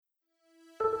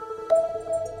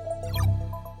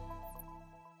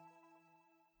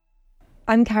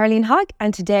I'm Caroline Hug,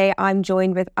 and today I'm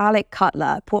joined with Alec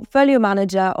Cutler, Portfolio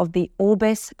Manager of the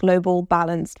Orbis Global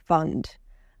Balanced Fund.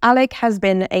 Alec has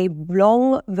been a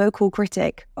long vocal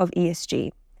critic of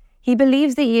ESG. He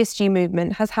believes the ESG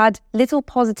movement has had little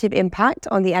positive impact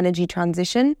on the energy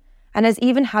transition and has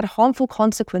even had harmful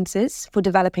consequences for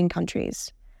developing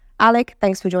countries. Alec,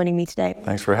 thanks for joining me today.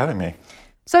 Thanks for having me.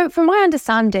 So from my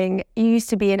understanding, you used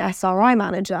to be an SRI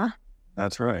manager.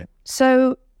 That's right.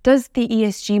 So does the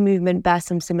ESG movement bear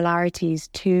some similarities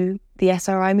to the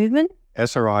SRI movement?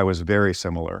 SRI was very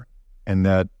similar in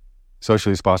that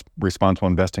socially responsible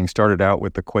investing started out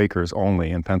with the Quakers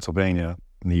only in Pennsylvania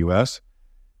in the US.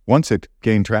 Once it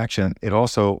gained traction, it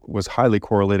also was highly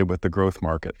correlated with the growth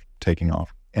market taking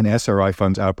off. And SRI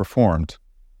funds outperformed.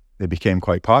 They became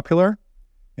quite popular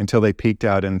until they peaked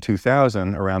out in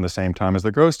 2000 around the same time as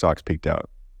the growth stocks peaked out.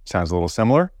 Sounds a little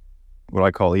similar. What I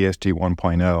call ESG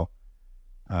 1.0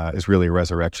 is really a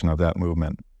resurrection of that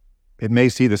movement. It may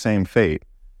see the same fate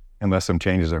unless some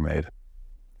changes are made.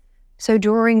 So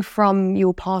drawing from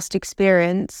your past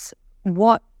experience,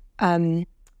 what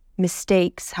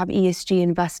mistakes have ESG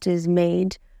investors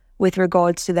made with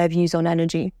regards to their views on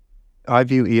energy? I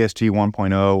view ESG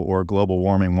 1.0 or global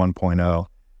warming 1.0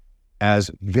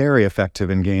 as very effective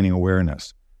in gaining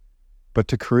awareness. But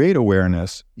to create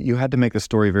awareness, you had to make the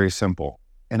story very simple.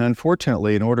 And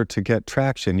unfortunately, in order to get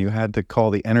traction, you had to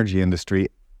call the energy industry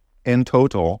in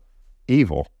total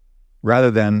evil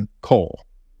rather than coal.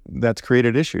 That's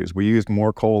created issues. We used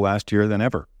more coal last year than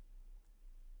ever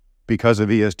because of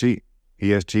ESG.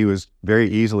 ESG was very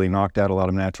easily knocked out a lot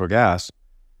of natural gas.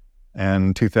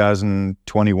 And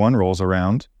 2021 rolls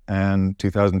around, and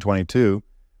 2022,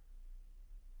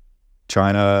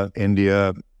 China,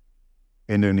 India,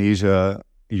 Indonesia,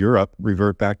 Europe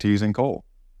revert back to using coal.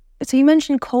 So you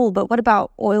mentioned coal, but what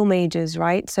about oil majors,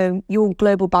 right? So your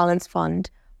global balance fund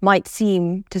might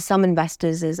seem to some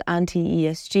investors as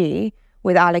anti-ESG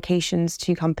with allocations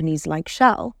to companies like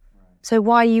Shell. So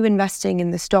why are you investing in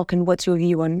the stock, and what's your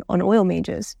view on oil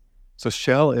majors? So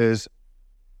Shell is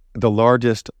the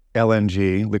largest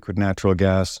LNG, liquid natural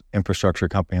gas infrastructure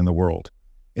company in the world.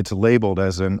 It's labeled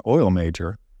as an oil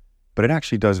major, but it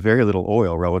actually does very little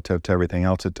oil relative to everything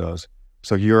else it does.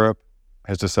 So Europe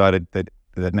has decided that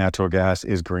natural gas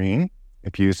is green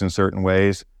if used in certain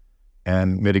ways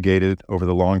and mitigated over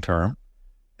the long term.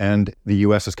 And the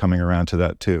US is coming around to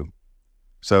that too.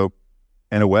 So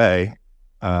in a way,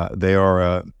 they are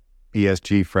a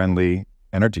ESG-friendly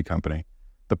energy company.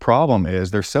 The problem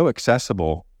is they're so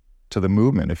accessible to the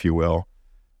movement, if you will,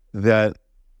 that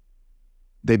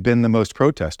they've been the most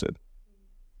protested.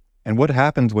 And what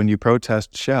happens when you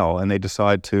protest Shell and they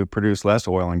decide to produce less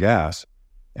oil and gas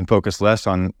and focus less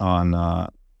on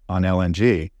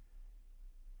LNG?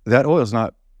 That oil is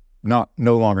no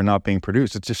longer not being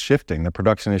produced. It's just shifting. The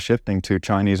production is shifting to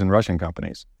Chinese and Russian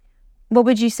companies. What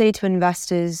would you say to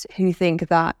investors who think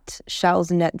that Shell's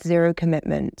net zero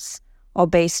commitments are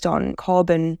based on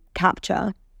carbon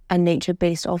capture and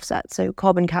nature-based offsets? So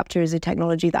carbon capture is a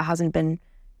technology that hasn't been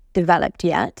developed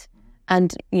yet.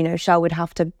 And, Shell would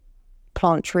have to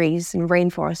plant trees and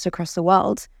rainforests across the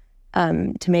world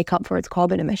to make up for its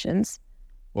carbon emissions.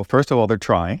 Well, first of all, they're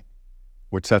trying,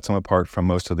 which sets them apart from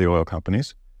most of the oil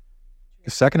companies.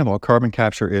 Second of all, carbon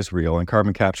capture is real, and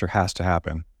carbon capture has to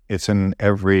happen. It's in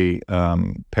every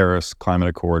Paris Climate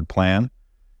Accord plan,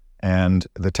 and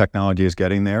the technology is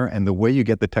getting there. And the way you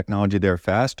get the technology there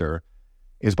faster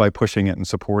is by pushing it and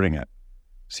supporting it.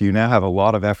 So you now have a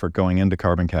lot of effort going into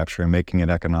carbon capture and making it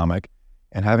economic,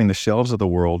 and having the Shells of the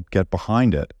world get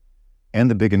behind it, and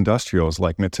the big industrials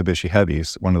like Mitsubishi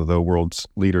Heavy's, one of the world's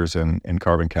leaders in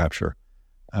carbon capture.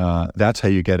 That's how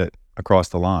you get it across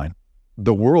the line.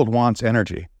 The world wants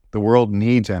energy. The world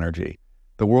needs energy.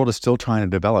 The world is still trying to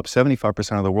develop.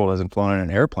 75% of the world hasn't flown in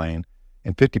an airplane,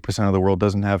 and 50% of the world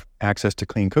doesn't have access to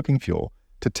clean cooking fuel.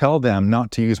 To tell them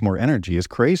not to use more energy is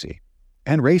crazy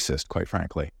and racist, quite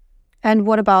frankly. And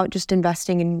what about just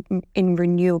investing in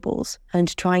renewables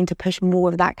and trying to push more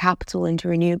of that capital into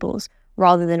renewables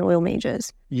rather than oil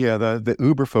majors? Yeah, the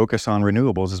uber focus on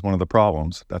renewables is one of the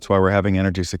problems. That's why we're having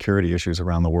energy security issues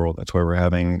around the world. That's why we're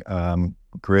having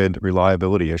grid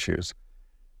reliability issues.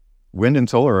 Wind and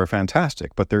solar are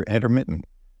fantastic, but they're intermittent.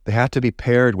 They have to be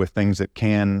paired with things that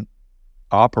can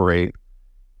operate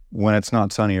when it's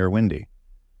not sunny or windy.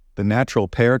 The natural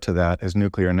pair to that is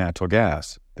nuclear and natural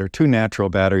gas. There are two natural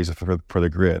batteries for the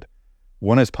grid.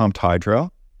 One is pumped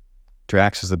hydro.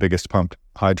 Drax is the biggest pumped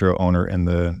hydro owner in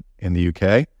the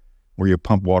UK, where you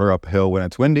pump water uphill when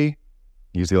it's windy,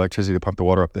 use the electricity to pump the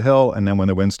water up the hill, and then when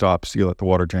the wind stops, you let the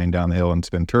water drain down the hill and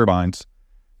spin turbines.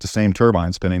 It's the same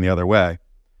turbine spinning the other way.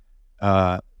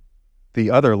 The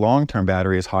other long-term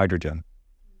battery is hydrogen.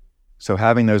 So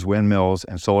having those windmills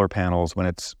and solar panels when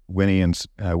it's windy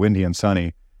and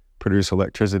sunny produce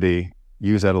electricity,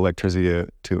 use that electricity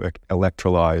to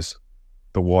electrolyze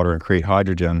the water and create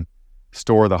hydrogen,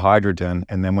 store the hydrogen,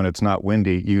 and then when it's not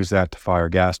windy, use that to fire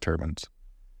gas turbines.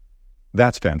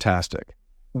 That's fantastic.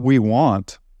 We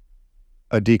want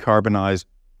a decarbonized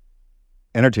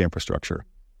energy infrastructure.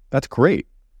 That's great.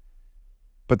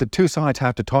 But the two sides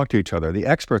have to talk to each other. The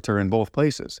experts are in both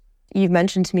places. You've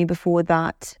mentioned to me before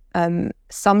that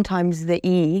sometimes the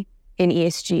E in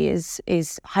ESG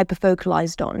is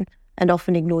hyperfocalized on and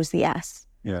often ignores the S.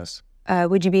 Yes.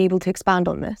 Would you be able to expand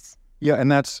on this? Yeah,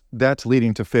 and that's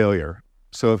leading to failure.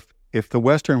 So if the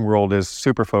Western world is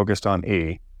super focused on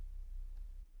E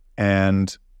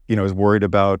and is worried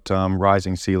about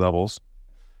rising sea levels,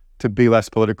 to be less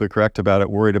politically correct about it,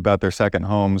 worried about their second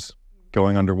homes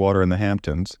going underwater in the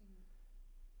Hamptons,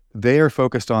 they are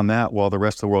focused on that while the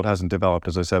rest of the world hasn't developed,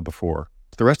 as I said before.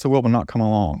 The rest of the world will not come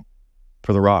along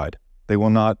for the ride. They will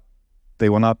not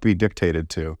be dictated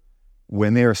to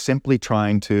when they are simply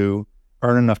trying to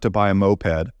earn enough to buy a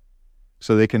moped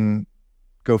so they can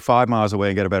go 5 miles away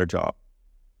and get a better job,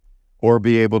 or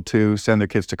be able to send their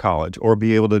kids to college, or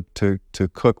be able to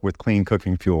cook with clean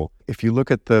cooking fuel. If you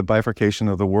look at the bifurcation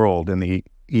of the world in the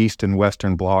East and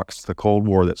Western blocks, the Cold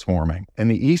War that's forming,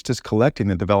 and the East is collecting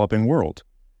the developing world.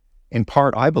 In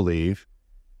part, I believe,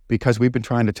 because we've been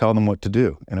trying to tell them what to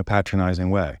do in a patronizing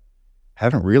way.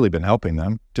 Haven't really been helping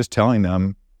them, just telling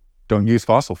them, don't use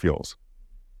fossil fuels,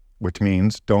 which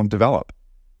means don't develop.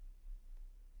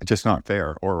 It's just not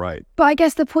fair or right. But I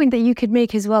guess the point that you could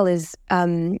make as well is,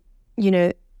 the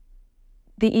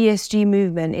ESG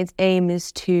movement, its aim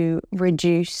is to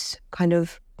reduce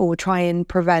or try and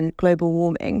prevent global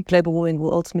warming. Global warming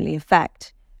will ultimately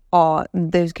affect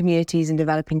those communities in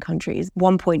developing countries.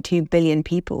 1.2 billion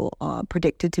people are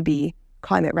predicted to be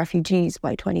climate refugees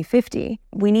by 2050.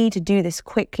 We need to do this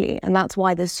quickly, and that's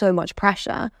why there's so much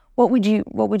pressure. What would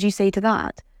you say to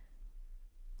that?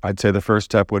 I'd say the first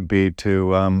step would be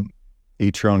to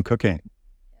eat your own cooking.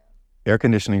 Air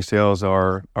conditioning sales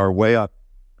are way up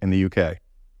in the UK.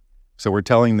 So we're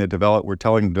telling the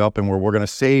developing world, we're going to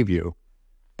save you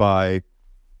by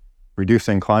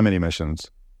reducing climate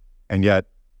emissions. And yet,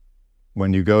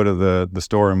 when you go to the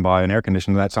store and buy an air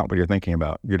conditioner, that's not what you're thinking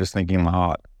about. You're just thinking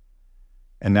hot.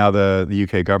 And now the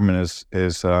UK government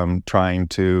is trying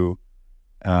to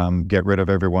get rid of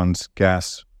everyone's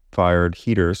gas-fired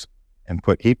heaters and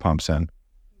put heat pumps in.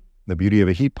 The beauty of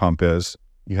a heat pump is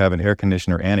you have an air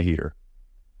conditioner and a heater.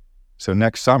 So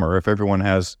next summer, if everyone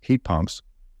has heat pumps,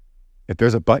 if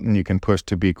there's a button you can push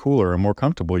to be cooler and more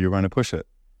comfortable, you're going to push it.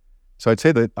 So I'd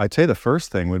say the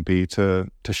first thing would be to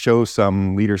show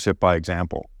some leadership by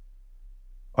example.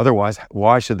 Otherwise,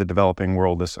 why should the developing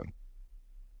world listen?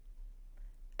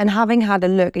 And having had a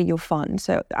look at your fund,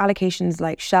 so allocations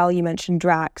like Shell, you mentioned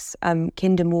Drax,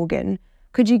 Kinder Morgan,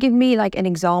 could you give me an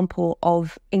example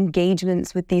of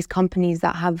engagements with these companies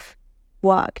that have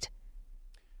worked?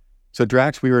 So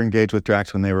Drax, we were engaged with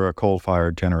Drax when they were a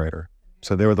coal-fired generator.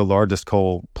 So they were the largest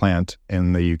coal plant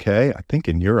in the UK, I think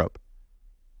in Europe,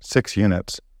 6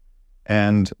 units.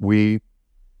 And we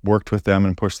worked with them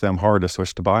and pushed them hard to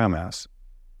switch to biomass.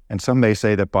 And some may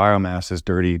say that biomass is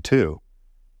dirty too,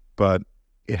 but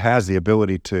it has the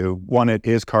ability to, one, it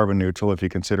is carbon neutral if you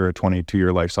consider a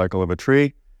 22-year life cycle of a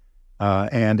tree,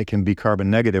 and it can be carbon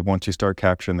negative once you start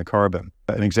capturing the carbon.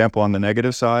 An example on the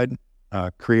negative side,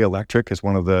 Korea Electric is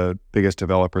one of the biggest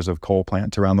developers of coal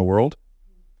plants around the world.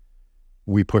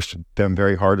 We pushed them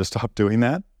very hard to stop doing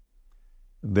that.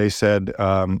 They said,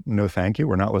 no, thank you.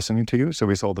 We're not listening to you. So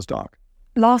we sold the stock.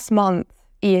 Last month,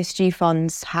 ESG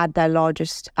funds had their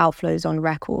largest outflows on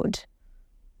record.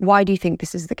 Why do you think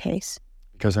this is the case?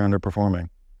 Because they're underperforming.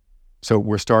 So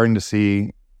we're starting to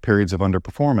see periods of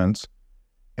underperformance.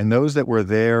 And those that were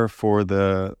there for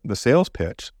the sales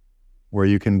pitch, where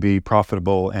you can be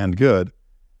profitable and good,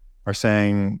 are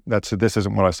saying, this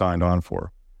isn't what I signed on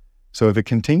for. So if it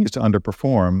continues to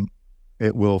underperform,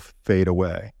 it will fade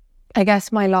away. I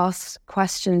guess my last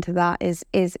question to that is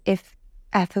if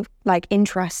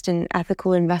interest in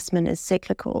ethical investment is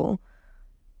cyclical,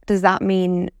 does that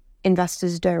mean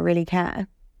investors don't really care?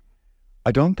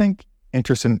 I don't think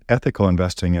interest in ethical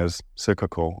investing is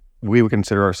cyclical. We would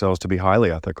consider ourselves to be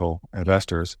highly ethical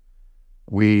investors.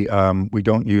 We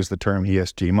don't use the term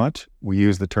ESG much. We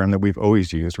use the term that we've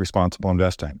always used, responsible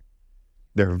investing.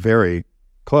 They're very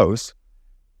close,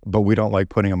 but we don't like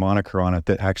putting a moniker on it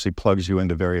that actually plugs you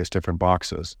into various different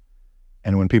boxes.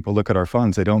 And when people look at our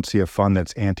funds, they don't see a fund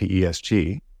that's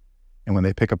anti-ESG. And when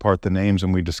they pick apart the names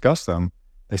and we discuss them,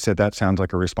 they said that sounds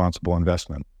like a responsible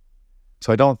investment.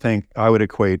 So I don't think I would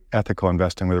equate ethical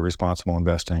investing with responsible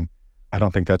investing. I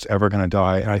don't think that's ever going to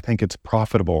die. And I think it's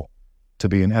profitable to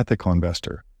be an ethical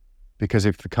investor, because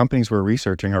if the companies we're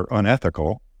researching are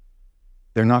unethical,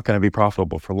 they're not going to be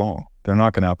profitable for long. They're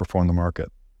not going to outperform the market.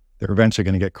 They're eventually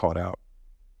going to get caught out.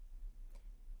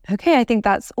 Okay, I think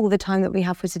that's all the time that we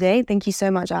have for today. Thank you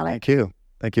so much, Alec. Thank you.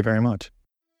 Thank you very much.